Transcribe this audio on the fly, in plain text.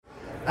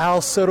Al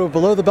Soto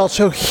Below the Belt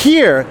Show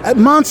here at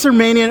Monster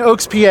Mania in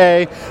Oaks,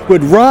 PA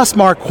with Ross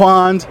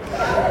Marquand.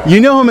 You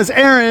know him as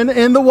Aaron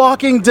in The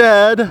Walking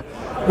Dead.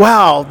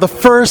 Wow, the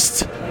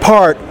first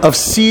part of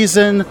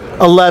season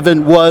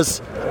 11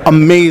 was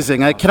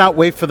amazing. I cannot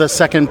wait for the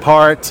second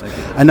part.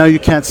 I know you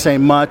can't say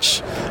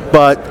much,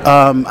 but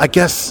I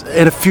guess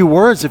in a few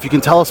words, if you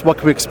can tell us what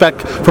can we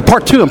expect for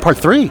part 2 and part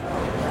 3.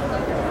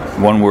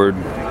 One word: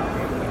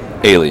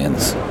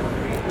 aliens.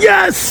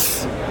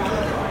 Yes!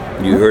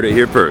 You heard it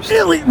here first.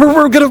 Really?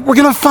 We're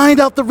gonna find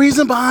out the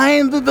reason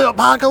behind the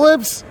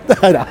apocalypse. It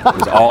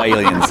was all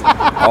aliens.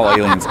 All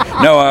aliens.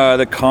 No,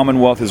 the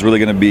Commonwealth is really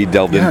going to be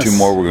delved into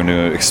more. We're going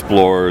to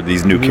explore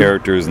these new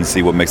characters and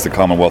see what makes the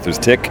Commonwealthers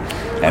tick,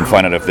 and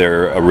find out if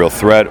they're a real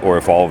threat or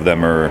if all of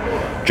them are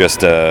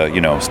just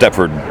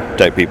Stepford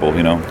type people.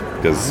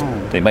 Because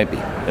they might be.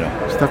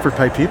 Stepford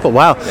type people.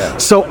 Wow. Yeah.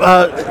 So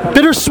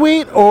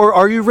bittersweet, or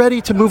are you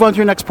ready to move on to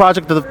your next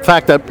project? The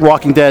fact that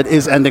Walking Dead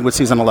is ending with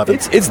season 11.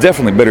 It's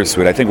definitely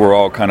bittersweet. I think we're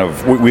all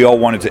we all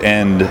wanted to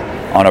end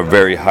on a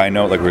very high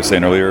note, like we were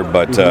saying earlier.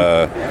 But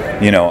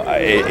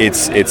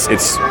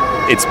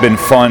it's been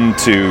fun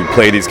to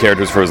play these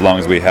characters for as long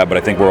as we have. But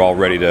I think we're all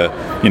ready to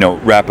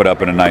wrap it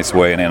up in a nice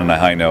way and end on a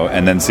high note,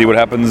 and then see what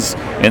happens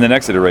in the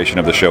next iteration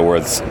of the show, where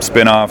it's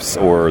spin-offs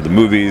or the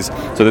movies.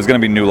 So there's going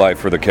to be new life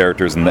for the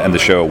characters and the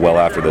show well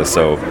after this.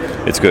 So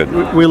it's good.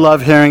 We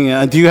love hearing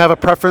it. Do you have a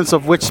preference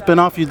of which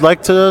spin-off you'd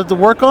like to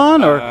work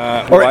on,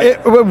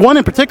 one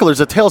in particular is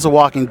the Tales of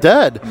Walking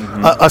Dead,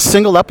 a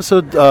single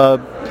episode,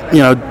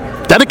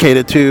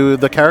 dedicated to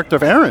the character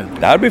of Aaron?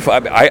 That would be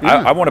fun.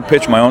 I want to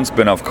pitch my own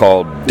spin-off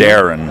called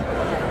Darren.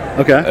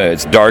 Okay.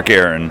 It's Dark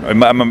Aaron.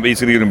 I'm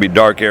basically going to be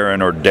Dark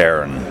Aaron or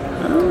Darren.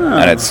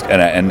 And it's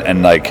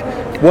and like.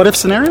 What if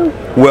scenario?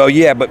 Well,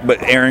 yeah,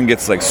 but Aaron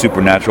gets like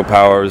supernatural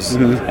powers,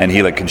 and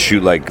he can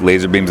shoot like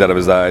laser beams out of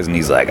his eyes, and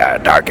he's like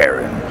Dark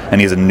Aaron, and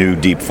he has a new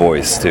deep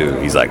voice too.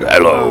 He's like,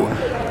 "Hello,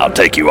 I'll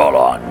take you all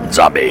on,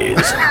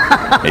 zombies."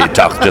 He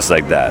talks just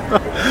like that.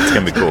 It's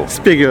gonna be cool.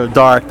 Speaking of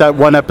dark, that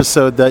one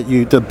episode that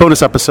the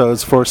bonus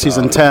episodes for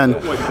season 10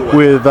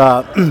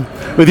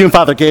 with you and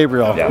Father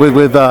Gabriel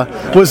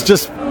was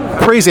just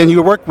crazy, and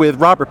you worked with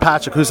Robert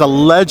Patrick, who's a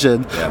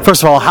legend.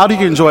 First of all, how did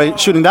you enjoy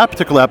shooting that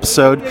particular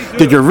episode?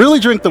 Did you really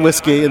drink the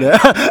whiskey?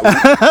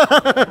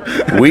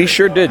 We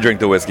sure did drink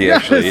the whiskey,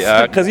 actually,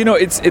 because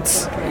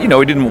it's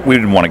we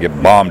didn't want to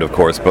get bombed, of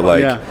course, but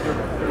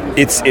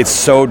it's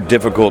so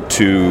difficult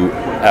to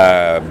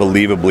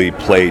believably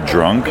play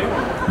drunk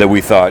that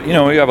we thought, we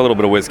have a little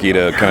bit of whiskey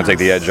to kind of take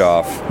the edge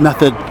off.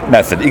 Method.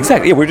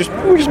 Exactly. Yeah, we're just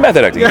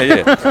method acting.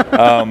 Yeah.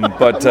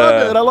 But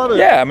I love it.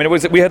 Yeah, I mean,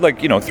 we had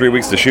 3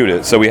 weeks to shoot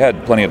it, so we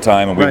had plenty of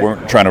time, and we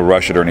weren't trying to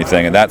rush it or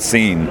anything. And that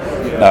scene,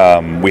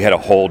 we had a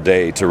whole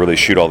day to really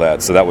shoot all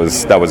that. So that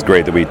was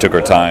great that we took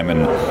our time,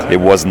 and it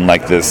wasn't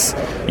like this,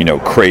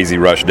 crazy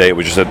rush day. It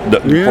was just for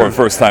the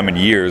first time in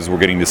years, we're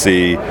getting to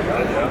see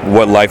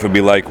what life would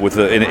be like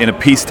in a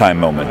peacetime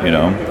moment,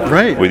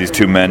 right? With these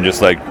two men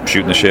just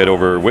shooting the shit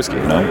over whiskey,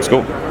 It's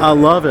cool. I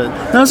love it.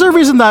 Now, is there a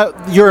reason that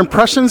your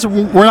impressions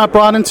were not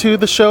brought into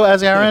the show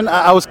as Aaron?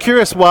 I was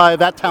curious why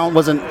that talent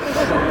wasn't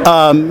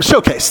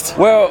showcased.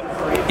 Well,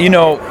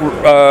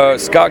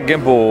 Scott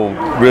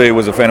Gimple really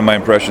was a fan of my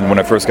impressions when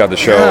I first got the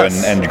show,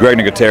 and Greg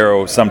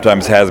Nicotero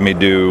sometimes has me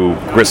do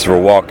Christopher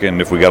Walken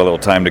if we got a little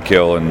time to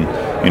kill, and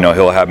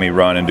he'll have me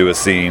run and do a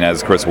scene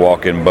as Chris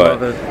Walken. But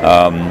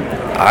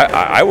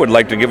I would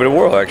like to give it a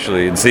whirl,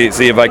 actually, and see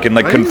if I can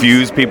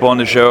confuse people on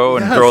the show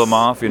and throw them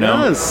off. Do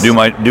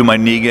my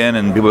Negan,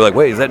 and people are like,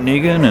 "Wait, is that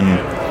Negan?" And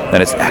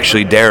then it's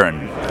actually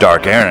Darren,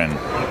 Dark Aaron,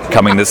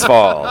 coming this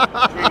fall.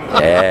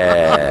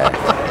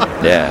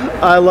 Yeah.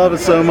 I love it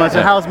so much.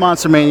 And how's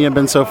Monster Mania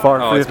been so far?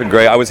 Oh, it's been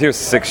great. I was here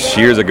 6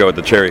 years ago at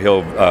the Cherry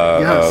Hill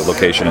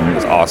location, and it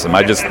was awesome.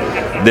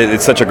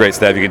 It's such a great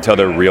staff. You can tell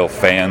they're real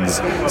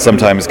fans.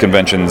 Sometimes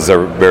conventions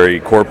are very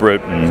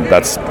corporate, and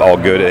that's all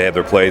good. They have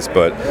their place,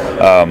 but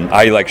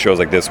I like shows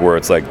like this where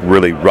it's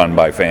really run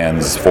by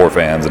fans, for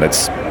fans, and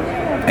it's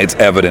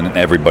evident in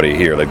everybody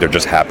here. They're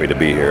just happy to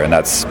be here, and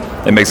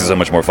it makes it so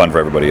much more fun for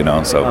everybody,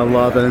 So I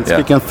love it. And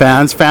speaking of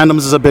fans, fandoms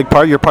is a big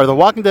part. You're part of the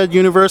Walking Dead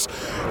universe.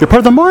 You're part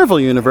of the Marvel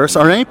universe.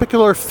 Are there any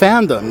particular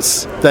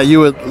fandoms that you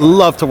would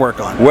love to work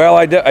on? Well,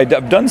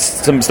 I've done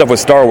some stuff with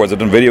Star Wars. I've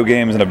done video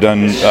games, and I've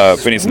done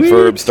Phineas and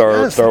Ferb,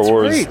 Star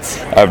Wars.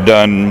 Great. I've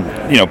done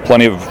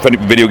plenty of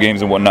video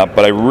games and whatnot.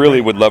 But I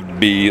really would love to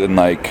be in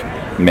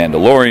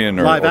Mandalorian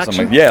or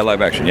something.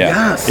 Live action. Yeah.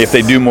 Yes. If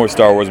they do more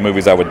Star Wars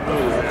movies, I would.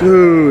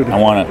 Dude. I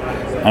want to.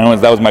 I know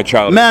that was my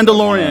childhood.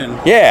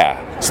 Mandalorian.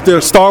 Yeah.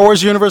 The Star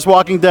Wars universe,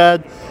 Walking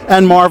Dead,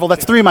 and Marvel.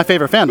 That's 3 of my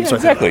favorite fandoms. Yeah,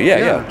 exactly.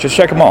 Yeah. Just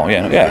check them all.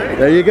 Yeah.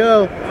 There you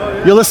go.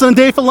 You're listening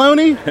to Dave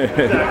Filoni?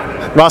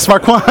 Ross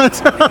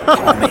Marquand.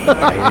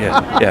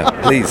 Yeah.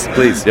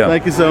 Please. Yeah.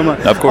 Thank you so much.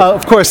 Of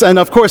course.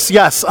 Of course,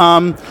 yes.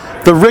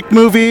 The Rick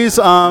movies,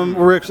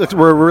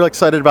 we're really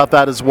excited about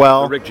that as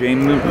well. The Rick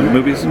James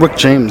movies? Rick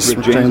James.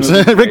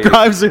 Rick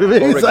Grimes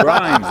movies. Rick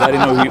Grimes. I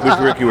didn't know which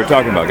Rick you were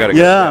talking about. Got it.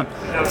 Yeah.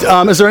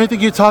 Is there anything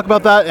you talk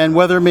about that and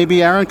whether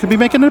maybe Aaron could be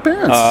making an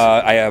appearance?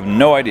 I have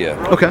no idea.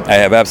 Okay. I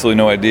have absolutely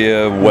no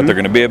idea what they're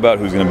going to be about,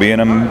 who's going to be in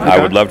them. Okay. I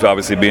would love to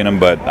obviously be in them,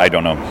 but I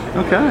don't know.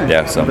 Okay.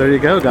 Yeah, so there you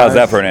go, guys. How's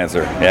that for an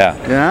answer?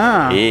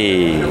 Yeah.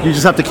 Hey. You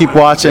just have to keep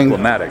watching.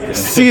 Diplomatic.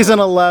 Season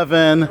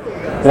 11.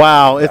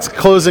 Wow, it's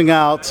closing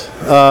out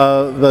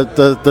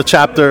the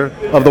chapter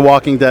of The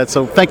Walking Dead.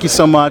 So thank you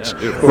so much,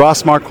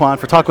 Ross Marquand,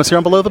 for talking with us here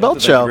on Below the Belt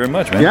Show. Thank you very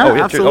much, man.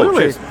 Yeah,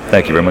 absolutely.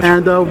 Thank you very much.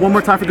 And one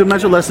more time for good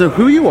measure, let us know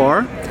who you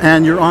are,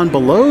 and you're on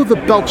Below the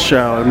Belt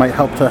Show. It might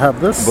help to have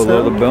this.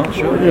 Below the Belt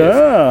Show?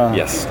 Yeah.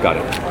 Yes, got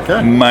it.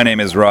 Okay. My name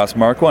is Ross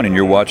Marquand, and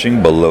you're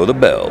watching Below the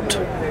Belt.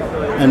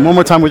 And one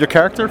more time with your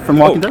character from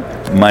Walking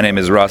Dead. My name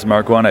is Ross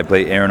Marquand. I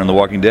play Aaron on The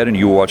Walking Dead, and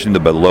you're watching the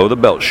Below the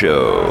Belt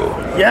Show.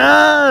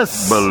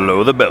 Yes!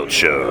 Below the Belt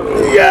Show.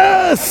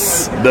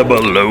 Yes! The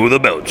Below the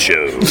Belt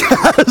Show.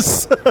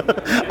 Yes!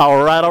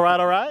 All right. All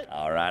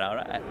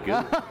right.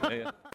 Good.